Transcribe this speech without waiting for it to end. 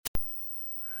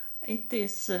It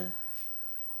is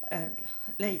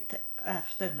late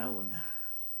afternoon.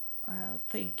 I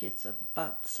think it's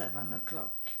about 7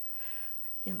 o'clock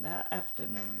in the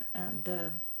afternoon, and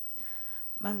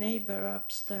my neighbor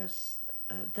upstairs,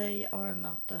 they are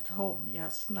not at home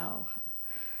just now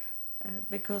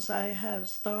because I have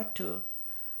started to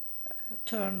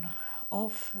turn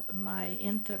off my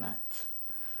internet.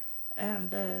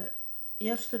 And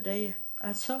yesterday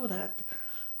I saw that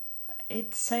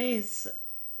it says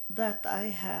that I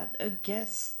had a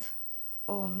guest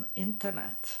on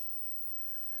internet.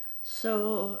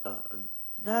 So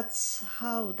that's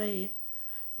how they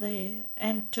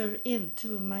enter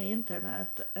into my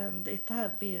internet, and the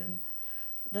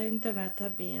internet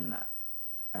had been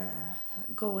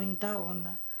going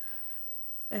down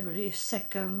every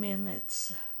second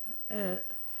minutes, and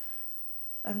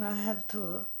I have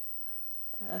to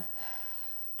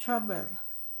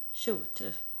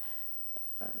troubleshoot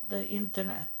the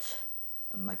internet,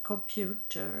 my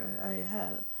computer. I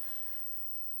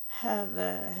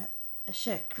have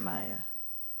checked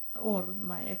all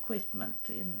my equipment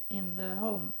in the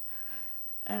home.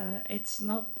 It's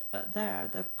not there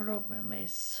the problem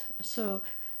is. So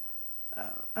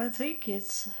I think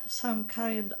it's some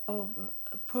kind of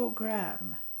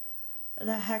program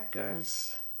the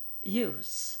hackers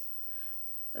use.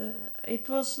 It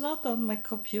was not on my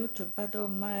computer but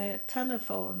on my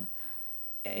telephone.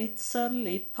 It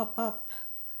suddenly pop up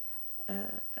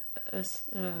a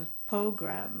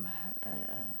program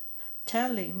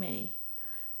telling me.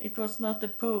 It was not a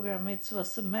program, it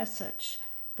was a message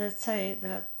that say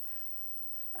that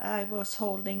I was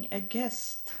holding a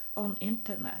guest on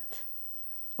internet,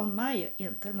 on my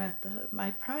internet,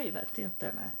 my private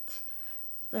internet.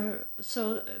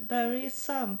 So there is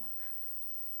some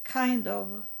kind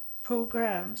of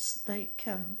programs they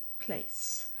can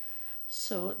place,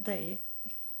 so they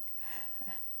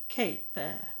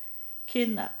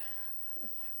kidnap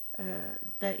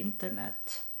the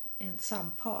internet in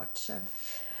some parts.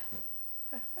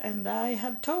 And I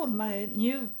have told my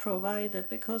new provider,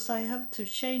 because I have to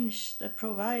change the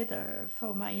provider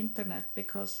for my internet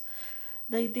because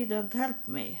they didn't help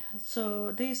me.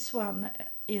 So this one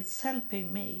is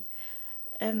helping me,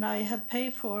 and I have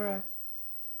paid for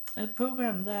a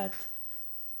program that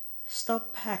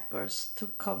stop hackers to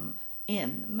come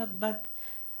in. But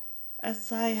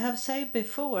as I have said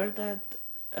before, that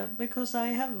because I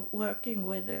have working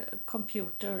with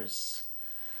computers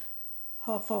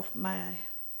half of my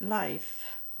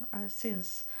life,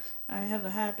 since I have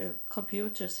had a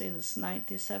computer since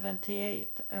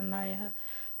 1978, and I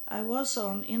was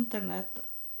on internet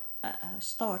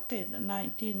started in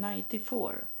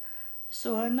 1994,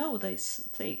 so I know these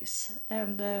things.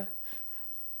 And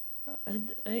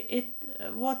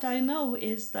what I know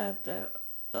is that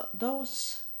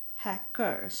those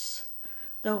hackers,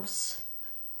 those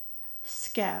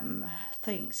scam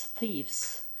things,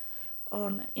 thieves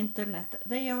on internet,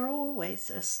 they are always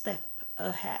a step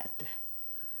ahead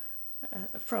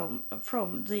from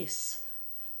this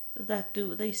that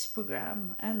do this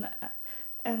program,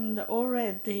 and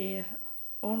already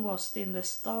almost in the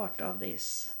start of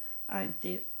this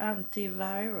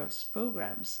antivirus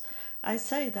programs, I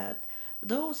say that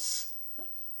those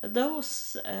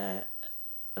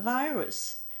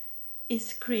virus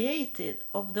is created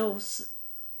of those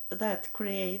that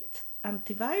create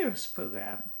antivirus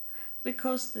program,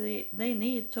 because they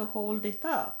need to hold it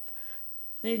up.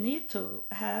 They need to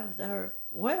have their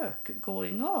work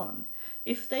going on.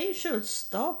 If they should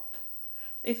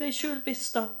be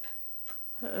stopped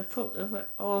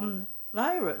on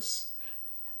virus,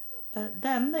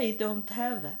 then they don't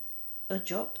have a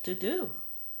job to do.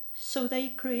 So they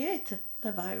create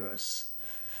the virus.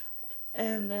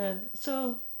 And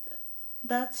so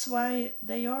that's why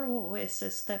they are always a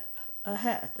step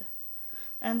ahead.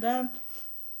 And then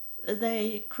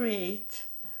they create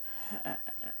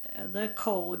the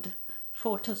code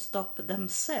for to stop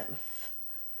themselves.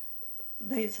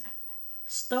 They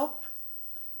stop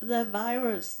the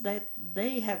virus that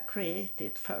they have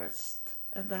created first,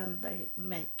 and then they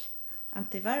make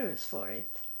antivirus for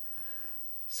it.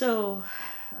 So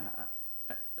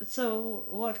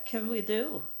what can we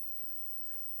do?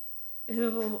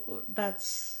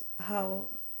 That's how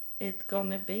it's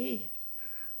gonna be.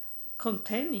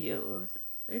 Continue.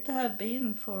 It have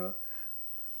been for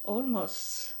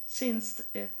almost since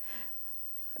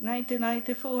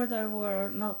 1994. There were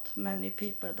not many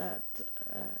people that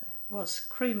was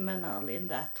criminal in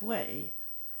that way.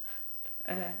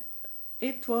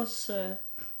 It was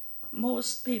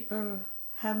most people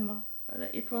have.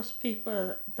 It was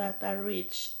people that are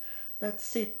rich, that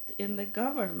sit in the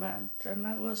government, and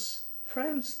I was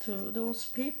friends to those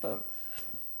people.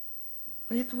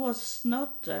 It was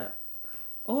not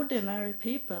ordinary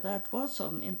people that was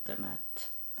on internet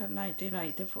in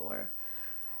 1994.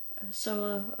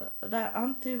 So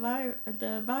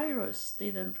the virus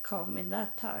didn't come in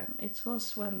that time. It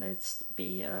was when it's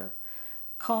be a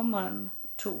common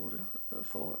tool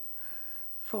for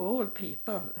all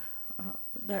people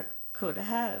that could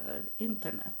have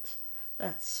internet.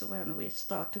 That's when we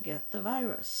start to get the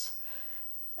virus.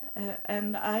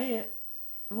 And I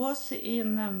was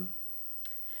in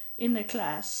a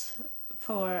class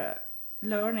for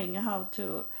learning how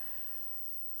to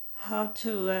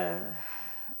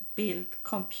build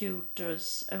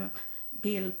computers and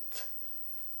build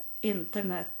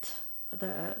internet,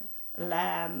 the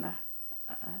LAN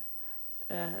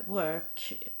work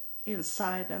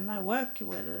inside, and I work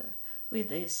with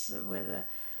this with a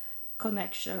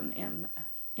connection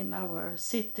in our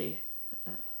city,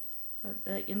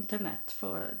 the internet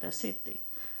for the city.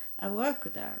 I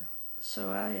work there,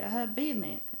 so I have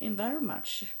been in very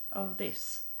much of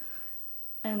this,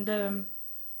 and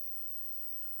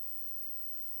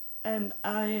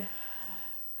I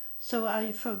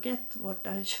forget what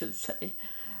I should say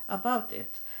about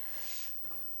it.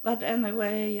 But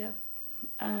anyway,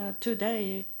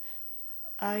 today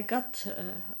I got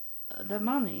the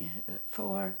money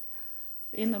for.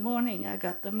 In the morning, I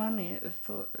got the money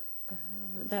for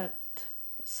that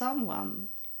someone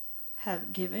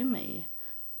have given me.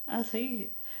 I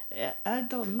think I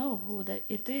don't know who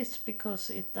it is because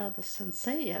it doesn't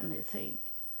say anything.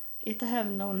 It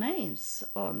have no names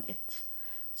on it,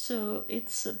 so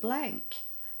it's blank.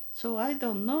 So I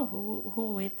don't know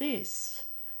who it is,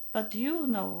 but you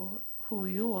know who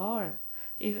you are.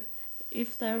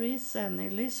 If there is any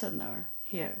listener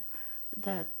here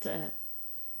that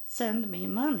send me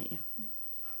money,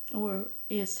 or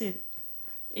is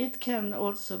it can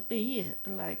also be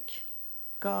like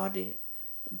God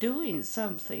doing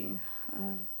something.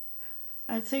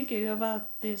 I'm thinking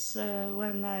about this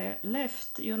when I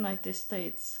left United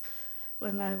States,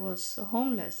 when I was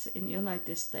homeless in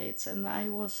United States, and I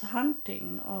was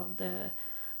hunting of the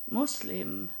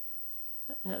Muslim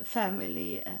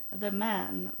family. The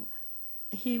man,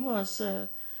 he was a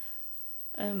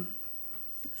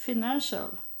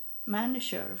financial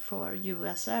manager for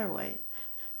U.S. Airways,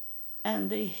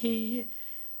 and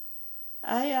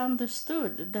I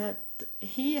understood that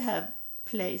he had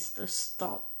placed a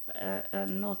stop, a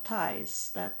notice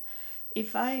that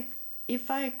if I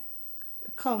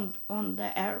come on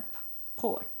the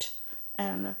airport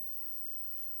and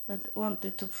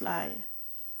wanted to fly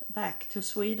back to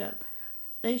Sweden,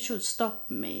 they should stop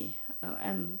me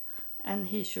and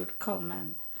he should come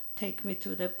and take me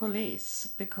to the police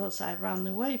because I ran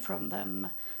away from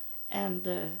them, and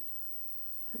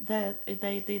that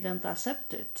they didn't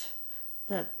accept it,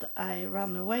 that I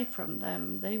ran away from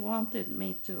them. They wanted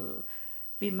me to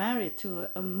be married to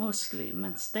a Muslim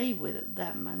and stay with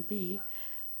them and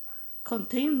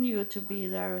continue to be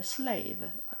their slave,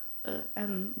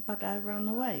 but I ran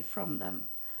away from them.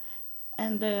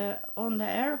 And on the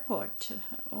airport,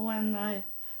 when I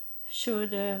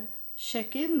should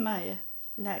check in my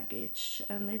luggage,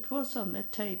 and it was on the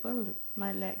table,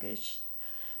 my luggage,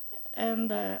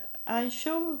 and I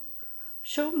show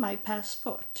my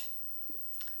passport,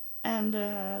 and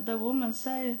the woman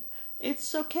say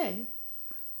it's okay,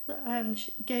 and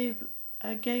she gave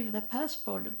the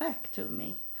passport back to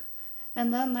me,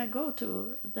 and then I go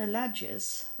to the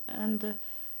luggage, and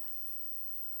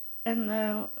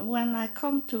when I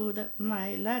come to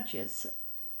my luggage,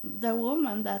 the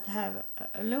woman that have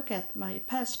a look at my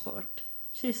passport,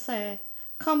 she say,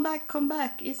 come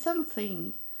back, is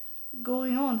something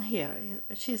going on here?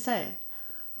 She say,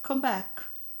 come back.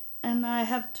 And I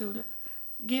have to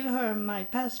give her my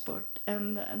passport,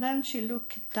 and then she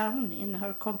looked down in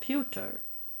her computer,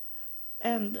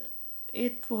 and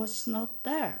it was not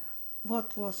there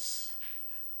what was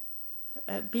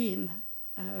being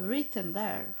written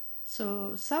there.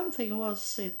 So something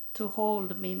was it to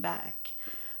hold me back,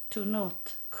 to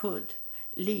not could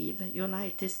leave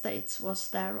United States, was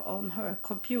there on her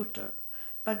computer,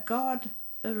 but God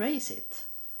erased it.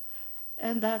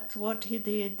 And that's what he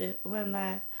did when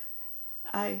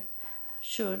I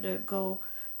should go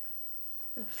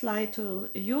fly to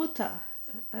Utah,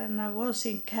 and I was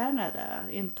in Canada,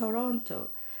 in Toronto,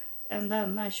 and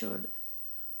then I should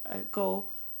go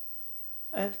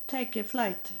take a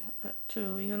flight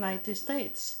to United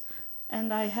States,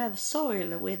 and I have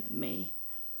soil with me,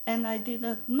 and I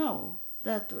didn't know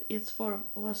that it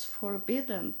was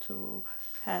forbidden to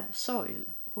have soil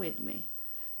with me.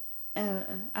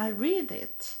 I read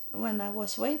it when I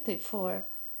was waiting for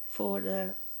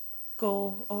the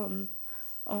go on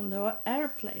the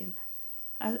airplane.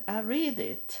 I read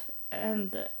it,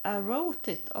 and I wrote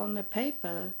it on a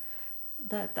paper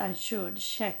that I should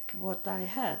check what I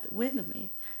had with me.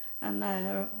 And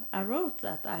I wrote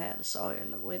that I have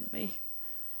soil with me.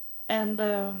 And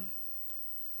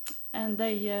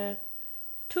they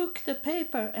took the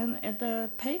paper, and the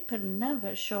paper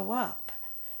never show up.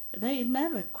 They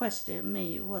never questioned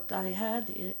me what I had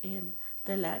in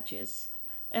the luggage.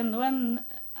 And when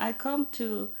I come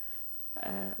to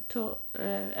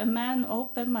a man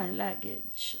opened my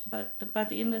luggage,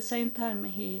 but in the same time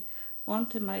he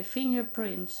wanted my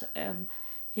fingerprints, and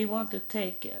he wanted to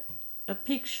take a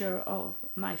picture of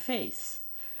my face,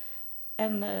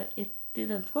 and it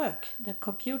didn't work. The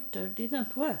computer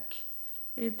didn't work.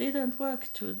 It didn't work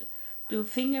to do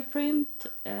fingerprint,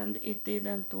 and it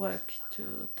didn't work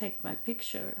to take my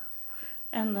picture,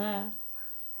 and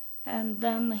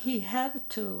then he had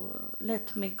to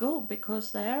let me go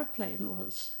because the airplane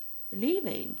was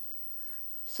leaving.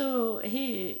 So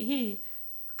he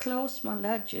closed my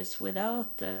luggage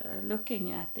without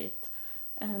looking at it,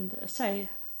 and say,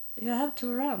 "You have to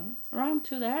run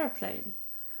to the airplane.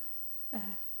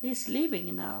 He's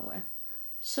leaving now."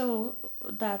 So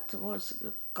that was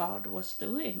God was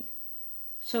doing.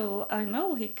 So I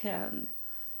know He can.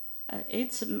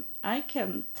 I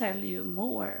can tell you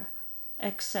more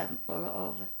example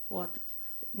of what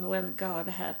when God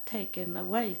had taken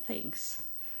away things,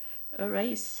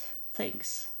 erase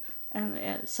things,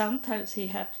 and sometimes He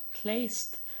had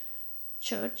placed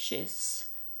churches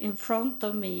in front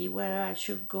of me where I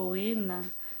should go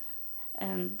in,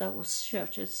 and those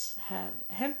churches have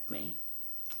helped me,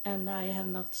 and I have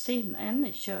not seen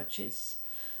any churches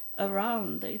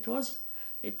around.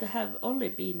 It have only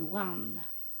been one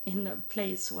in a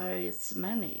place where it's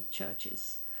many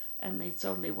churches, and it's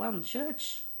only one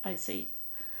church I see.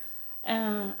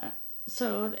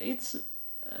 So it's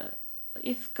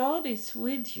if God is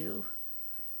with you,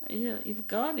 if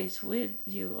God is with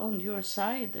you on your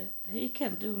side, He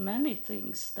can do many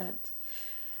things that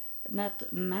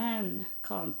man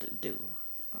can't do.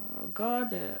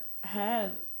 God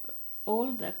have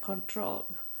all the control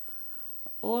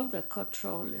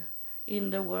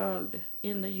in the world,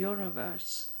 in the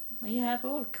universe. He have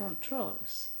all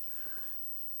controls.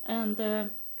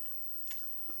 And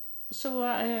so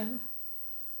I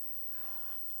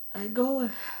go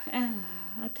and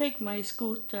I take my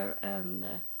scooter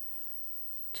and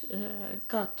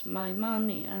got my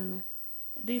money. And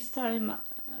this time,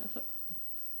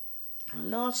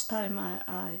 last time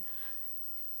I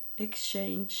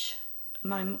exchanged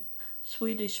my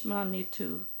Swedish money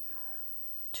to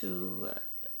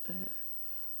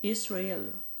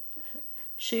Israel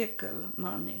shekel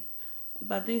money,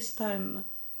 but this time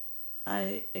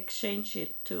I exchange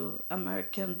it to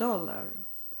American dollar.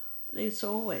 It's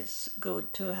always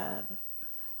good to have,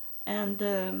 and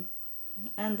then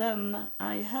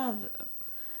I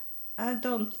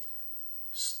don't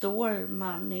store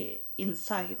money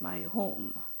inside my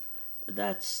home.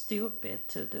 That's stupid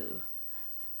to do,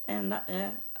 and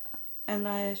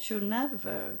I should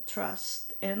never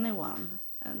trust anyone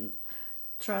and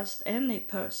trust any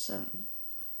person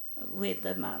with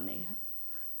the money.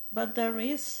 But there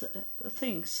is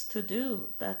things to do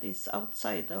that is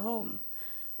outside the home,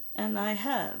 and I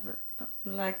have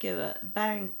like a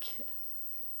bank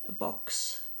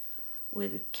box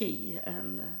with key,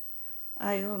 and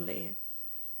I only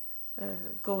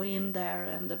go in there,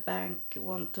 and the bank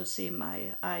want to see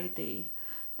my ID,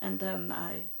 and then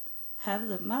I have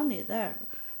the money there,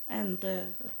 and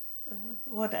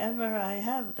whatever I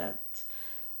have that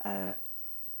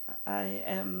I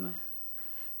am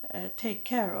take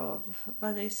care of,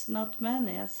 but it's not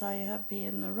many, as I have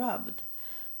been robbed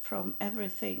from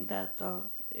everything that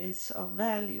is of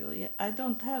value. I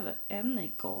don't have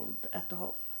any gold at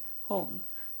home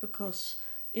because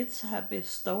it's have been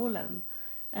stolen,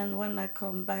 and when I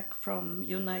come back from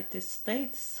United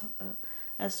States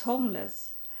as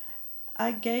homeless,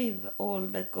 I gave all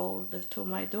the gold to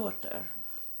my daughter,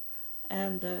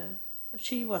 and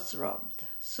she was robbed.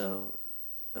 So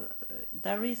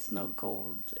there is no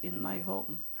gold in my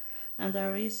home, and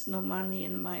there is no money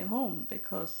in my home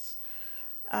because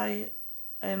I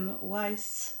am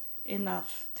wise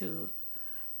enough to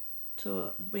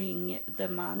bring the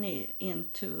money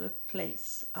into a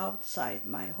place outside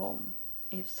my home.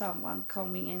 If someone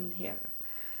coming in here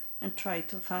and try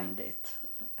to find it,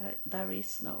 there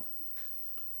is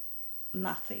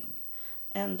nothing.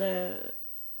 And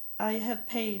I have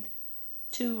paid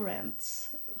 2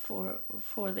 rents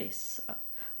for this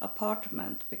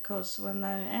apartment, because when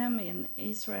I am in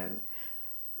Israel,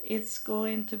 it's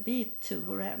going to be 2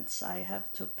 rents I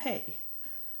have to pay.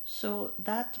 So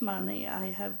that money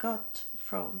I have got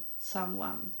from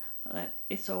someone,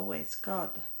 it's always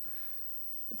God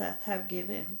that have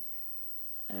given.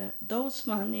 Those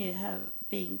money have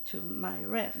been to my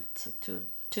rent, to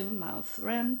 2 month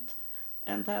rent,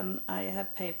 and then I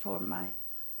have paid for my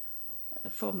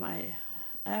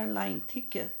airline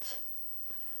ticket.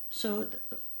 So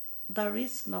there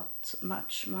is not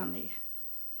much money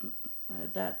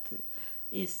that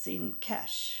is in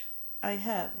cash. I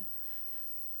have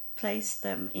placed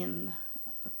them in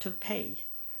to pay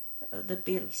the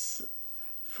bills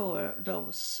for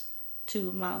those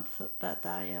 2 months that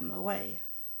I am away.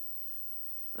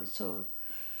 So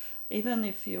even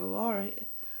if you are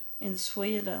in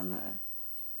Sweden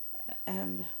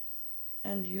and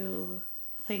you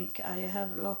think I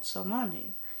have lots of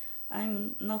money,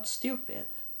 I'm not stupid.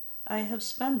 I have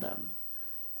spent them.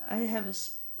 I have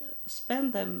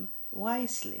spent them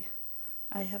wisely.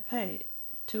 I have paid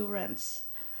 2 rents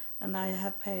and I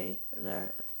have paid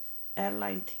the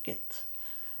airline ticket,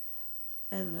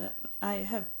 and I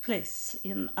have placed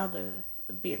in other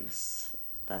bills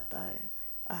that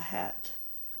I had.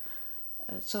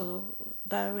 So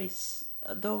there is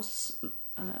those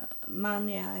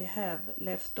money I have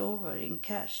left over in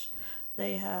cash.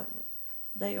 They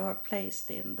are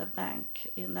placed in the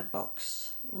bank in a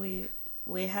box. We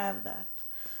have that,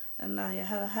 and I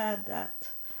have had that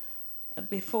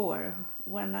before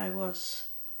when I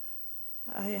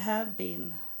have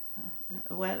been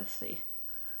a wealthy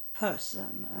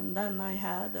person, and then I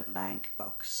had a bank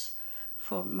box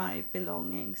for my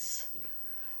belongings.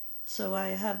 So I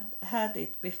have had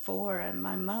it before, and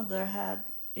my mother had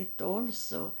it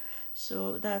also.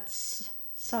 So that's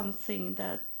something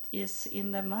that is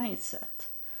in the mindset,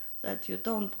 that you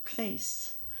don't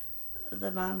place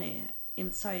the money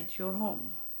inside your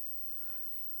home.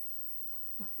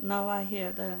 Now I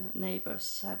hear the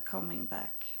neighbors are coming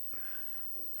back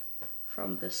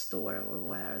from the store or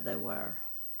where they were.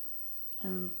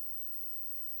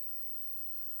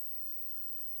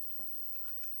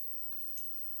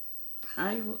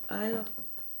 I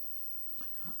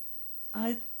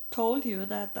told you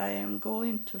that I am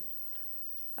going to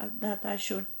that I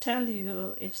should tell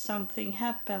you if something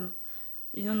happened.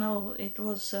 You know, it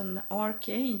was an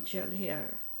archangel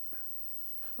here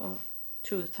for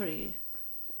 2-3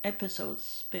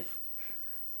 episodes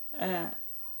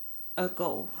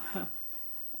ago,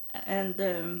 and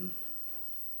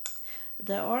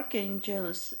the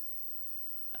archangels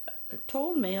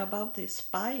told me about this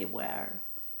spyware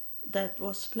that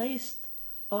was placed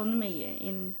on me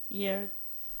in year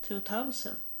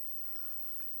 2000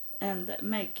 and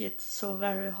make it so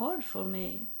very hard for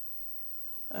me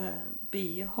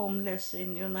be homeless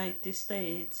in United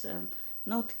States and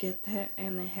not get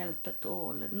any help at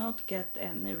all, not get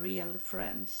any real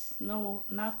friends, no,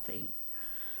 nothing.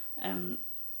 And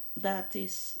that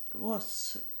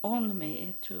was on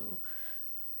me to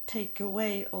take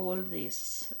away all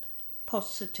these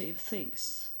positive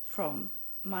things from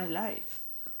my life.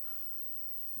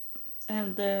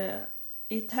 And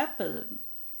it happened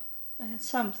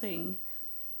something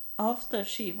after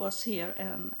she was here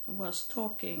and was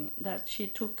talking, that she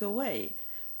took away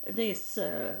this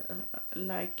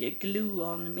like a glue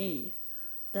on me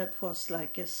that was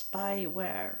like a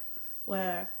spyware,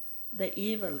 where the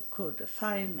evil could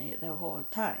find me the whole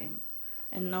time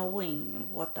and knowing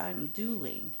what I'm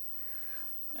doing.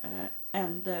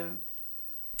 And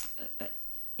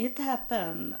it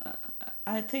happened.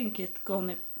 I think it's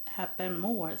gonna happen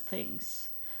more things.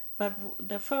 But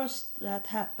the first that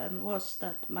happened was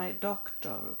that my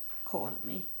doctor called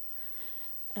me.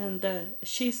 And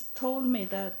she told me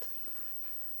that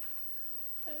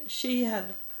she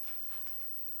had,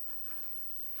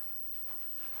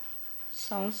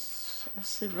 sounds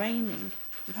as raining,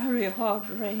 very hard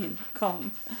rain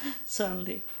come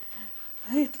suddenly.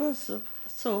 It was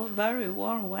so very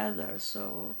warm weather,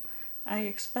 so I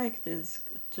expect it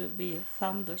to be a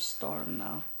thunderstorm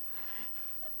now.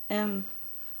 And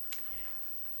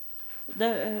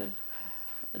the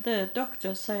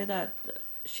doctor said that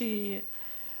she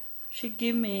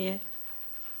gave me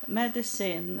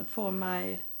medicine for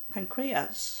my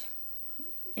pancreas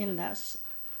illness.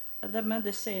 The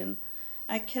medicine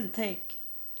I can take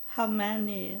how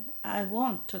many I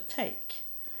want to take.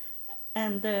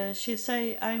 And she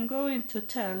say, I'm going to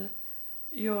tell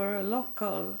your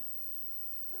local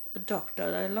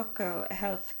doctor, a local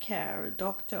healthcare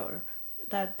doctor,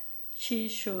 that she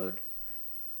should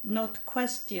not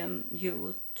question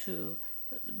you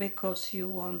because you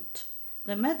want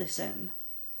the medicine,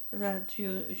 that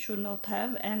you should not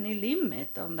have any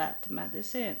limit on that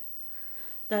medicine,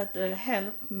 that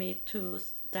help me to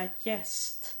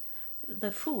digest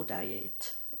the food I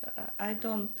eat. I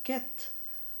don't get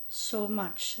so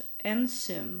much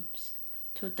enzymes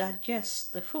to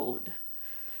digest the food.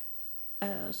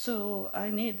 So I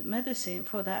need medicine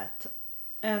for that.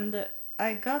 And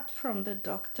I got from the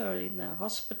doctor in the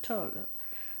hospital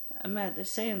a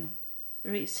medicine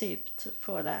receipt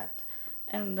for that.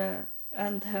 And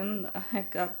then I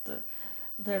got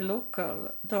the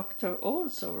local doctor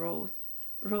also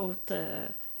wrote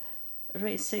a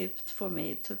receipt for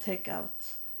me to take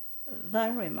out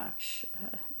very much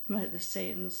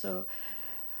medicine. So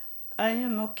I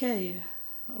am okay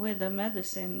with the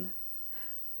medicine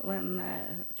when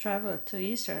I travel to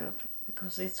Israel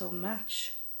because it's so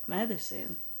much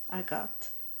medicine I got.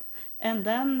 And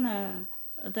then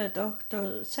the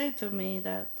doctor said to me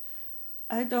that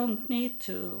I don't need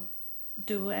to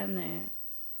do any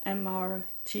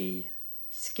MRT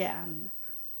scan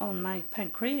on my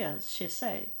pancreas, she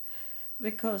said,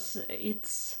 because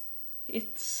it's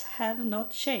have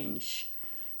not changed.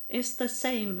 It's the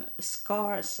same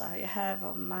scars I have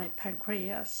on my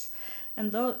pancreas,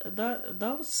 and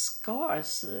those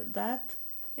scars, that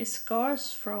is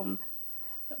scars from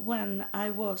when I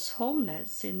was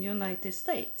homeless in United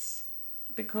States,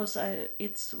 because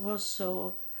it was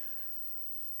so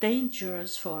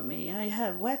dangerous for me. I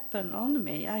have weapon on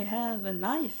me. I have a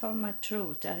knife on my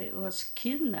throat. I was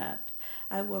kidnapped.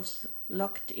 I was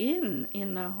locked in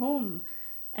a home,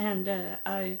 and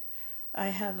I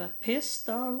have a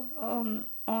pistol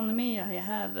on me. I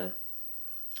have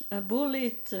a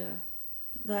bullet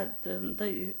that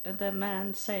the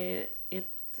man say it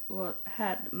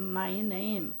had my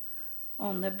name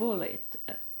on the bullet,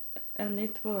 and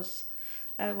it was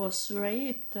I was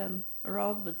raped and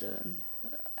robbed and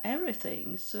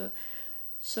everything. So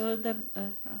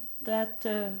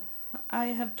that I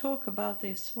have talked about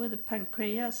this with the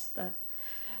pancreas, that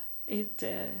it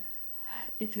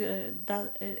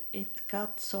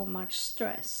got so much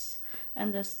stress,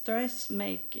 and the stress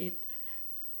make it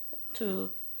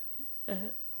to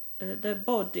the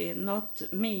body, not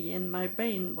me. In my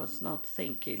brain was not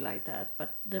thinking like that,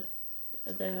 but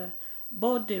the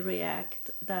body react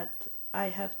that I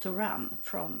have to run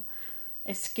from,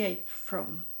 escape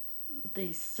from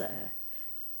these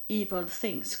evil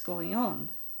things going on.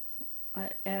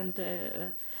 And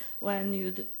when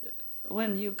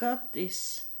you got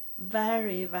this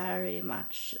very, very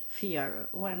much fear,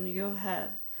 when you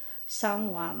have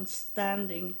someone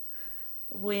standing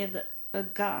with a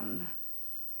gun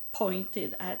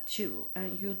pointed at you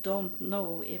and you don't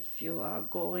know if you are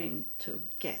going to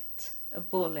get a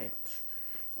bullet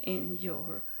in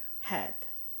your head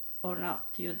or not.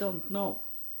 You don't know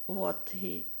what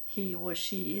he or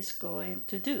she is going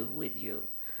to do with you.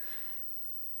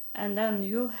 And then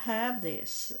you have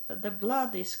this, the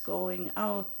blood is going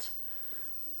out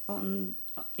in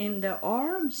the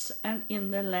arms and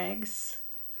in the legs,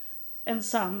 and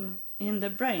some in the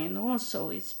brain also.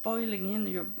 It's boiling in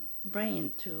your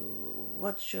brain to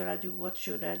what should I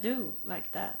do,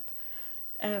 like that.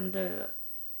 And the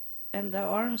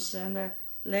arms and the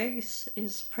legs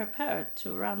is prepared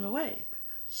to run away,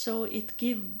 so it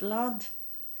give blood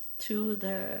to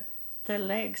the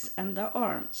legs and the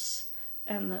arms,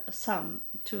 and some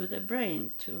to the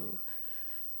brain to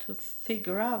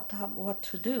figure out what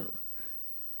to do.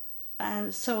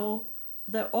 And so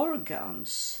the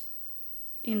organs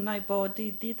in my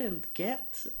body didn't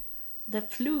get the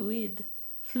fluid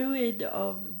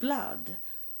of blood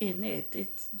in it.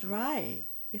 It's dry.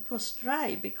 It was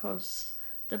dry because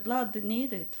the blood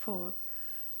needed for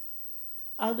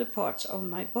other parts of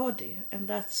my body, and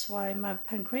that's why my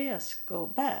pancreas go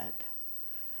bad.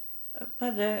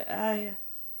 But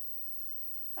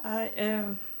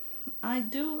I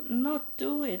do not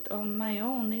do it on my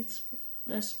own. It's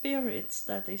the spirits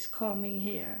that is coming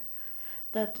here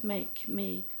that make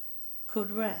me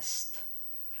could rest.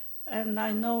 And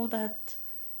I know that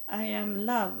I am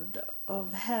loved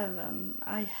of heaven.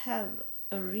 I have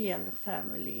a real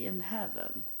family in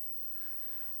heaven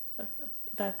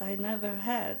that I never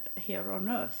had here on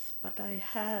earth, but I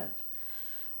have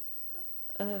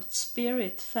a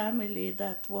spirit family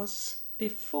that was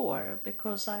before,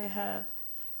 because I have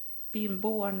been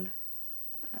born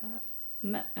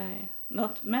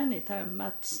not many times,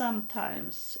 but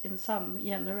sometimes in some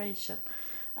generation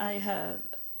I have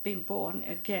been born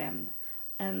again,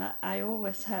 and I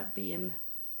always have been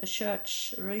a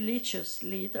church religious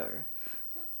leader,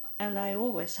 and I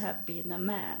always have been a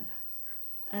man.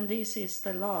 And this is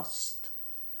the last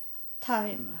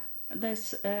time.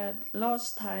 This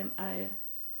last time I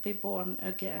be born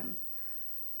again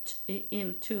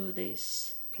into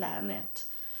this planet.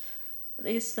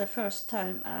 It's the first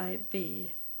time I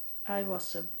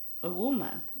was a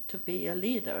woman to be a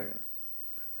leader.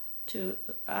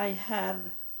 I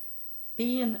have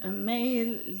been a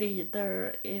male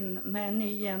leader in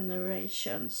many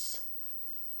generations.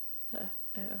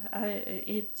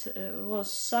 It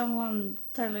was someone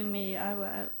telling me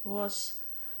I was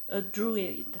a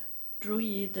druid,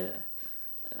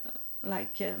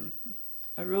 like a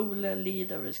ruler,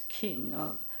 leader, a king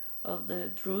of the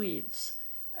druids,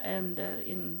 and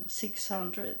in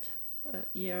 600,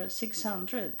 year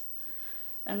 600,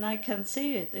 and I can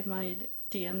see it in my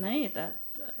DNA that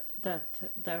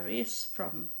there is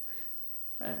from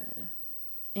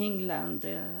England,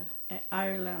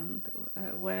 Ireland,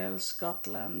 Wales,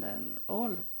 Scotland, and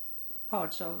all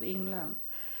parts of England.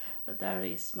 There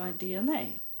is my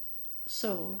DNA.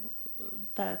 So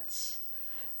that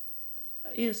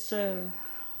is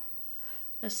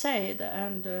said,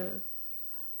 and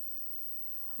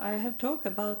I have talked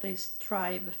about this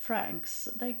tribe Franks.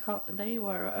 They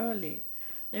were early.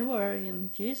 They were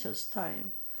in Jesus'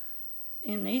 time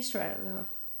in Israel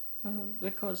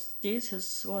because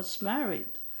Jesus was married.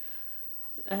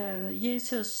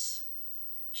 Jesus'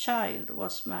 child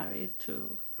was married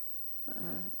to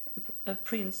a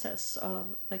princess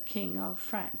of the king of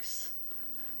Franks,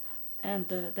 and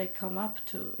they come up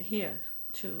to here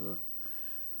to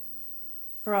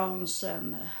France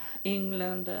and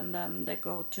England, and then they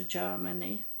go to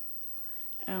Germany,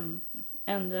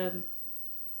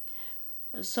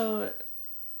 so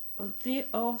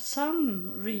of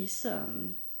some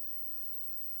reason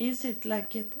is it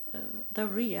like the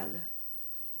real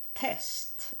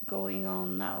test going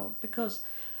on now, because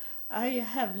I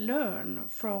have learned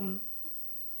from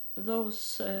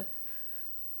those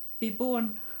be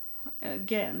born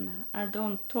again. I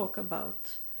don't talk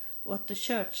about what the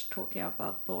church talking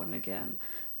about born again,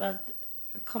 but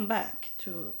come back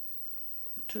to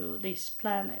this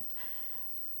planet.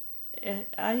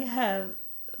 I have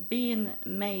been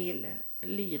male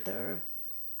leader,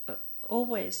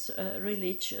 always a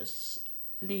religious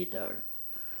leader,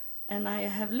 and I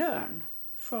have learned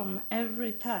from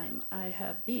every time I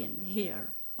have been here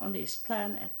on this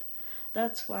planet.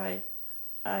 That's why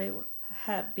I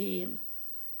have been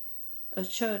a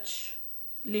church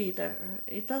leader.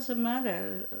 It doesn't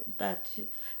matter that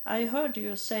I heard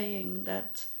you saying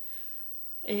that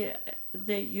you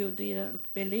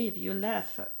didn't believe. You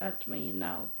laugh at me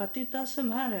now, but it doesn't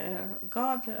matter.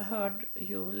 God heard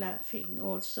you laughing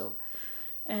also,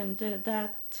 and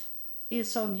that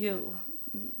is on you.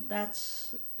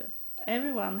 That's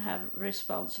everyone have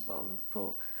responsible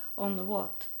on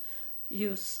what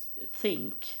you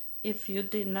think. If you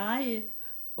deny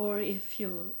or if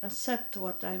you accept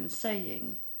what I'm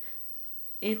saying,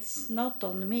 it's not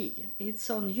on me, it's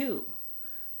on you,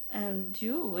 and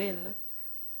you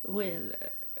will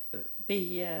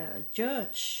be a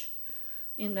judge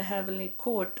in the heavenly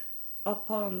court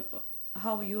upon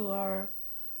how you are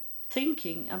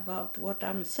thinking about what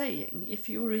I'm saying. If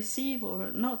you receive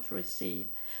or not receive,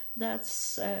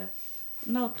 that's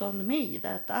not on me,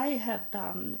 that I have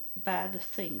done bad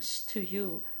things to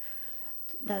you,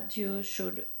 that you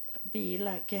should be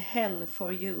like a hell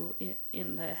for you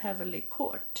in the heavenly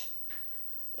court.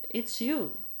 It's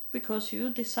you, because you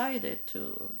decided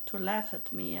to laugh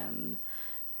at me and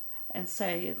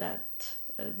say that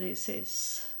this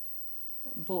is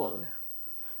bull,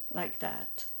 like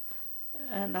that.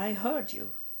 And I heard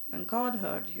you, and God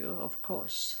heard you, of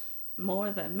course,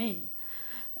 more than me.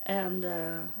 And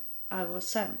I was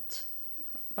sent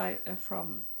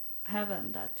from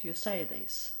heaven that you say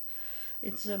this.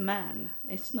 It's a man,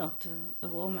 it's not a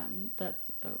woman that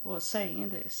was saying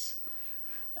this.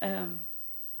 And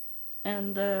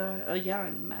a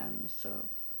young man, so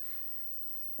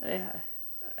yeah,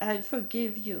 I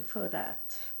forgive you for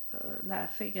that,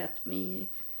 laughing at me,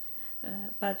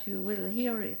 but you will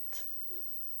hear it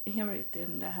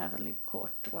in the heavenly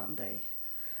court one day.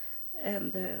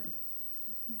 And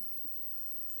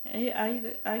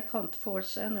I can't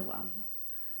force anyone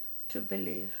to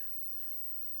believe.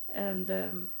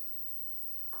 And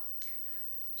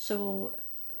so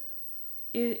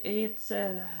it's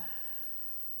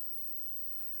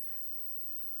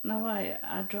now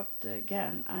I dropped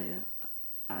again.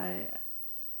 I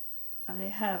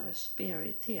have a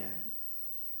spirit here.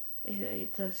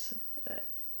 It is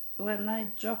when I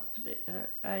drop,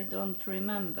 I don't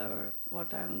remember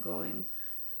what I'm going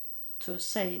to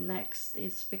say next.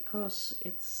 It's because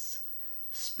it's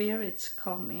spirits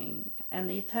coming, and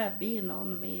it have been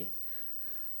on me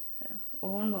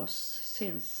almost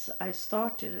since I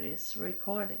started this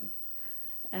recording.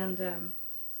 And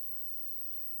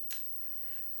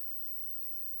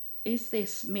is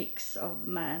this mix of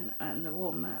man and a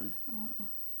woman.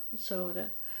 So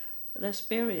the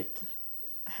spirit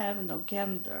have no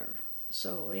gender.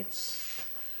 So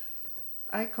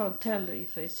I can't tell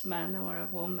if it's man or a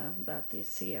woman that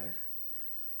is here.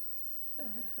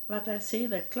 But I see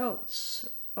the clothes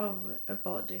of a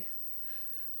body,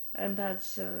 and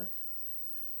that's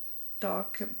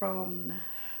dark brown,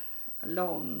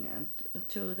 long, and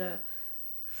to the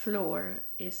floor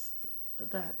is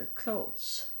the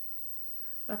clothes.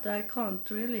 But I can't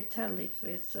really tell if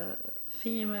it's a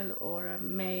female or a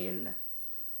male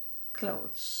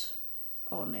clothes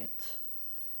on it.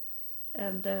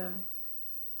 And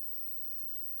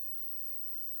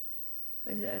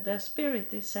the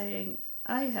spirit is saying,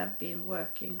 I have been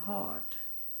working hard.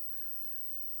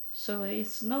 So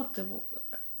it's not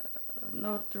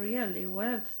really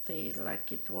wealthy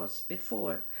like it was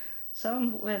before.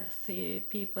 Some wealthy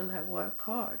people have worked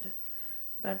hard,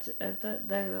 but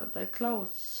the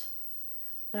clothes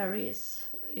there is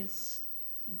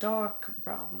dark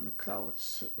brown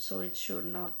clothes, so it should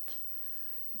not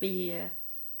be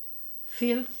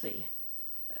filthy.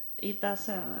 It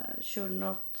should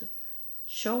not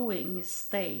showing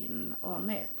stain on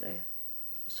it.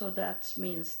 So that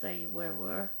means they were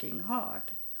working hard,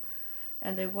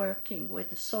 and they're working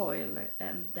with soil,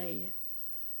 and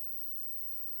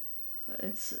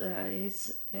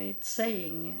it's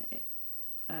saying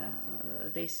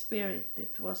the spirit,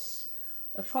 it was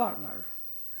a farmer,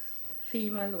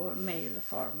 female or male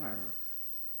farmer,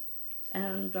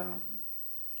 and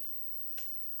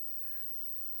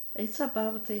it's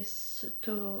about this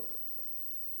to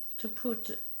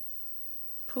put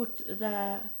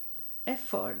the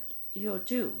effort you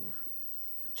do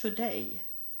today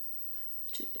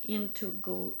into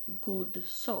good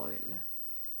soil.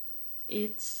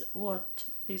 It's what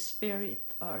the spirit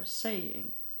are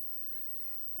saying,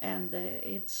 and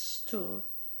it's to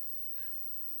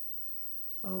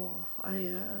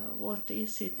what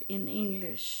is it in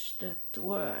English, that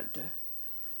word,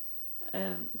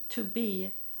 to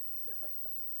be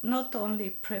not only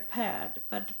prepared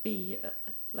but be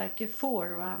like a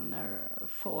forerunner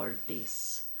for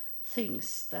these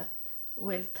things that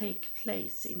will take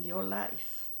place in your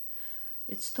life.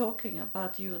 It's talking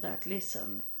about you that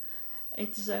listen.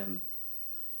 It's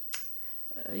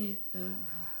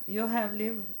you have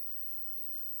lived.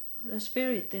 The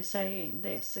spirit is saying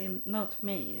this, not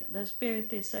me. The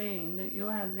spirit is saying that you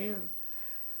have lived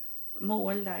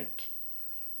more like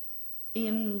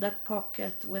in the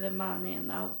pocket with the money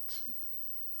and out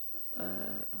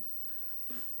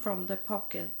from the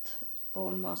pocket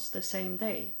almost the same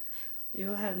day.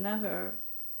 You have never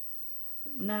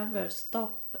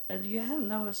stopped, and you have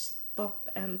never stopped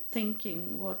and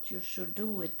thinking what you should do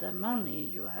with the money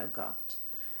you have got.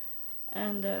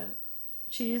 And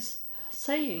she is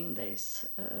saying this,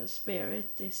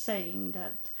 spirit is saying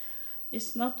that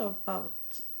it's not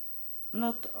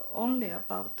only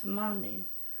about money.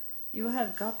 You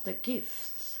have got the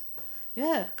gifts. You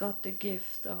have got the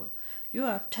gift of, you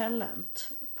are a talent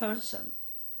person,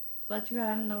 but you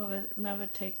have never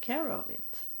take care of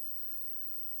it.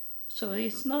 So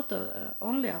it's not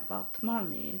only about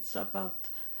money, it's about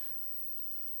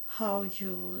how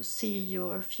you see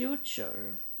your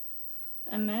future.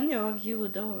 And many of you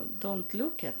don't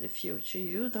look at the future.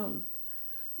 You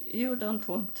don't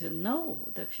want to know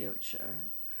the future.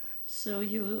 So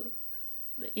you,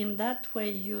 in that way,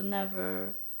 you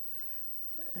never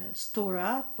store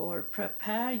up or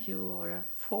prepare you or a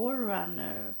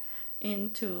forerunner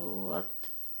into what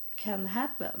can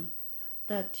happen,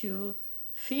 that you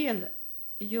feel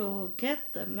you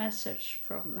get the message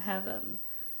from heaven,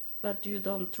 but you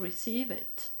don't receive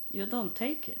it, you don't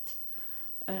take it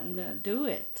and do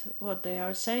it, what they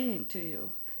are saying to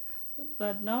you.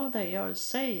 But now they are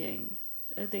saying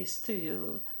this to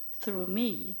you through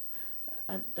me,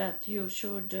 that you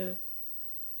should,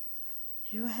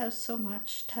 you have so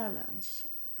much talents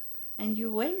and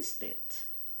you waste it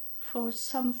for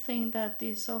something that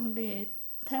is only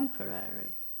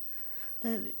temporary.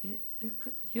 That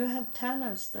you have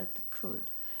talents that could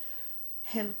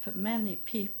help many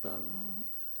people,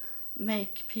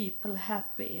 make people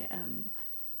happy, and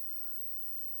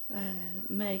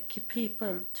make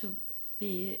people to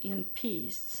be in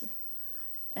peace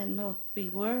and not be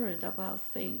worried about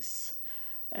things.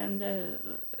 And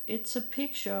it's a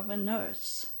picture of a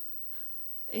nurse,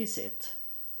 is it?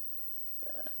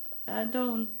 I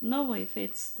don't know if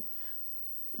it's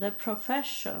the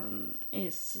profession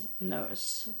is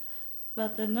nurse,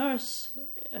 but the nurse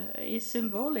is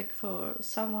symbolic for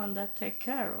someone that take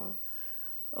care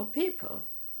of people.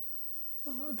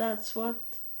 That's what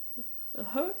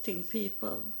hurting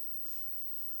people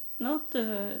not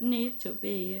need to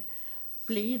be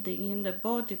bleeding in the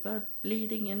body, but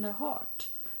bleeding in the heart.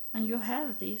 And you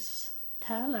have these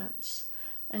talents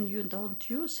and you don't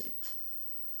use it.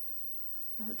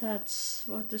 That's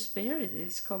what the Spirit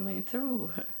is coming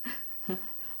through.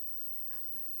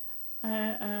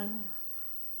 I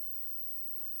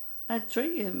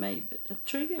trigger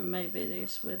maybe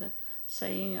this with a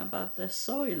saying about the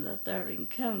soil that they're in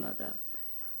Canada,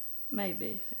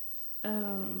 maybe.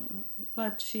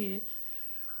 But she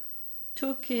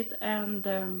took it and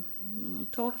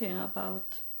talking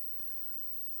about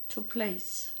to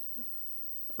place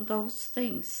those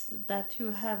things that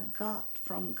you have got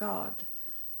from God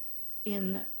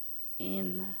in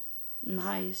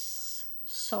nice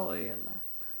soil,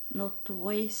 not to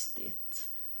waste it,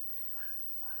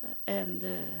 and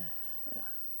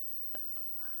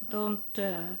don't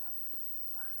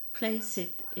place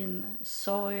it in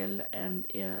soil and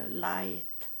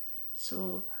light,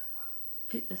 so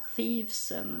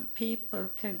thieves and people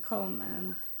can come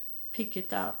and pick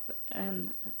it up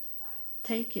and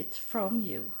take it from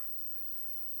you.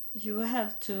 You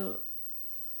have to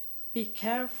be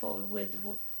careful with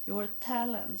your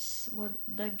talents, what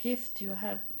the gift you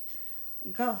have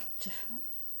got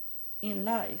in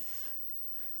life,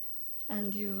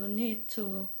 and you need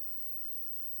to.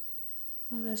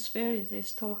 The Spirit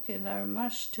is talking very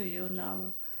much to you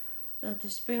now. That the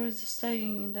Spirit is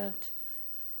saying that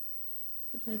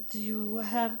you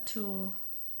have to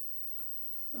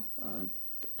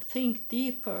think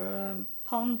deeper,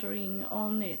 pondering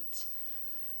on it.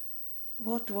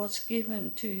 What was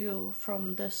given to you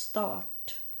from the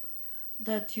start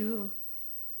that you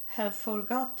have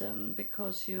forgotten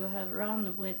because you have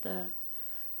run with the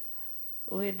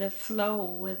flow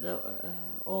with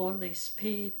all these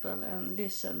people and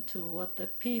listened to what the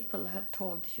people have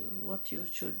told you, what you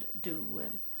should do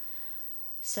and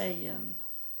say and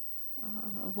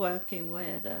working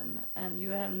with, and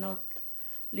you have not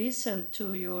listened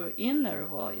to your inner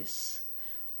voice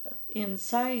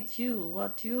inside you,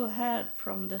 what you had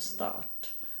from the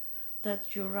start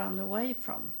that you run away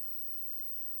from.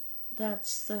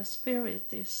 That's the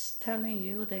Spirit is telling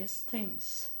you these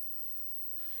things.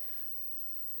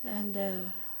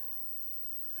 And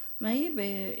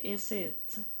maybe is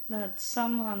it that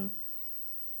some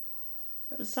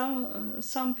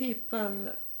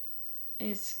people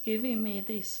is giving me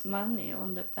this money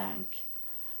on the bank.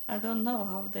 I don't know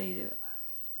how they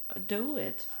do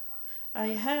it. I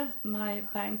have my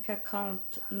bank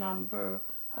account number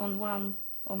on one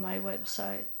of my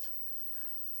website.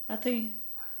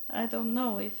 I don't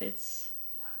know if it's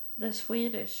the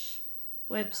Swedish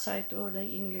website or the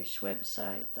English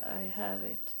website. I have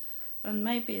it, and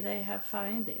maybe they have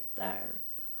find it there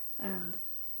and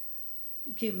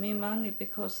give me money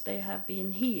because they have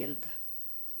been healed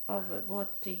of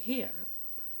what they hear.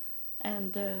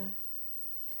 And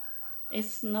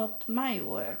it's not my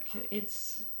work,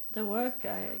 it's the work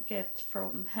I get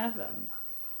from heaven.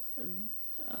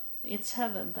 It's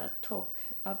heaven that talk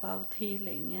about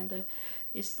healing, and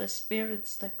it's the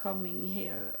spirits that coming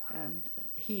here and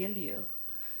heal you.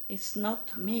 It's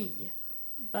not me,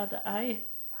 but I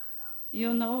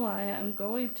am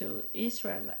going to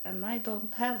Israel and I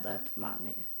don't have that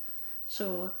money.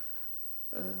 So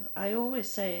I always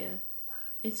say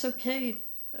it's okay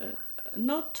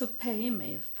not to pay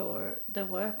me for the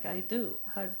work I do,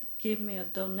 but give me a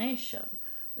donation,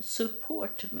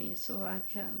 support me so I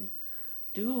can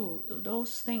do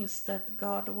those things that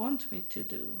God wants me to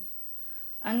do.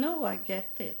 I know I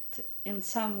get it in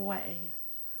some way,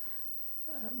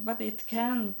 but it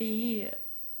can be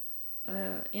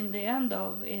in the end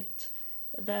of it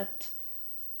that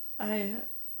I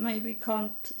maybe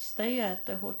can't stay at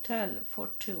the hotel for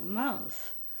 2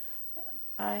 months.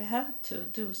 I have to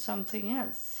do something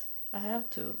else. I have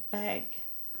to beg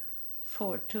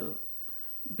to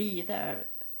be there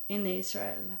in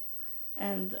Israel.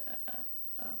 And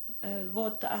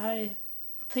what I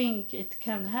think it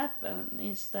can happen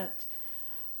is that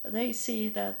they see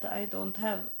that I don't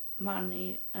have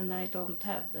money and I don't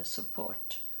have the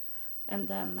support. And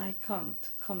then I can't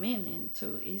come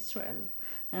into Israel.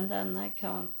 And then I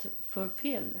can't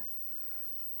fulfill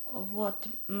what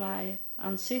my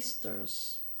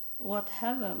ancestors, what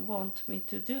heaven want me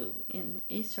to do in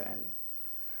Israel.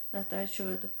 That I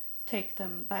should take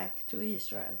them back to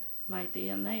Israel. My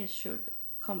DNA should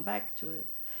come back to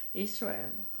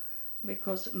Israel.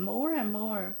 Because more and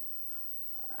more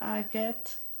I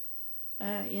get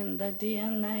in the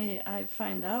DNA, I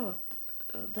find out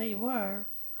they were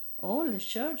all the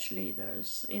church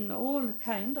leaders in all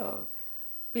kind of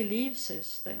belief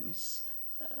systems.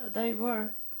 They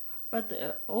were,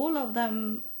 but all of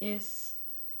them is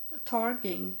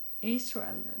targeting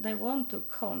Israel. They want to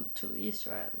come to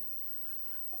Israel,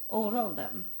 all of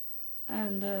them,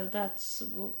 and that's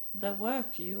the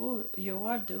work you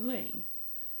are doing.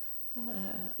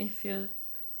 If you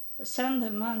send the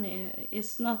money,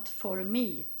 it's not for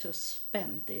me to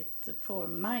spend it for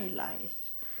my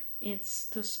life. It's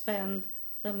to spend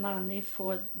the money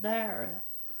for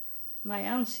my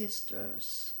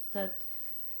ancestors that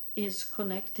is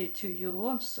connected to you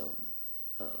also,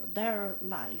 their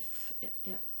life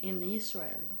in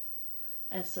Israel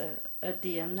as a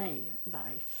DNA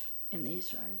life in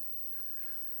Israel.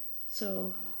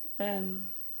 So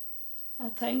I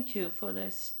thank you for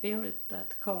the spirit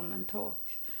that come and talk.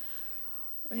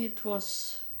 It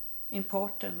was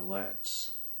important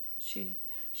words she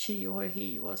or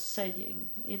he was saying.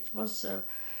 It was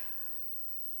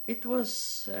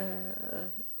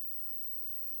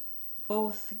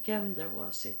both gender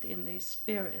was it in the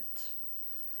spirit.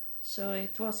 So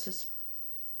it was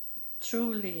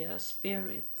truly a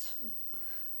spirit,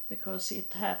 because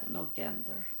it have no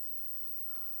gender.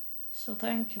 So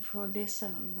thank you for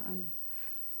listening, and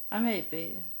I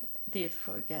maybe did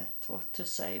forget what to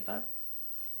say, but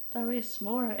there is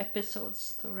more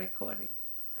episodes to recording.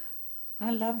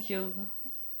 I love you,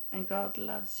 and God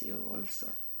loves you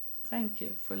also. Thank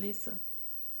you for listening.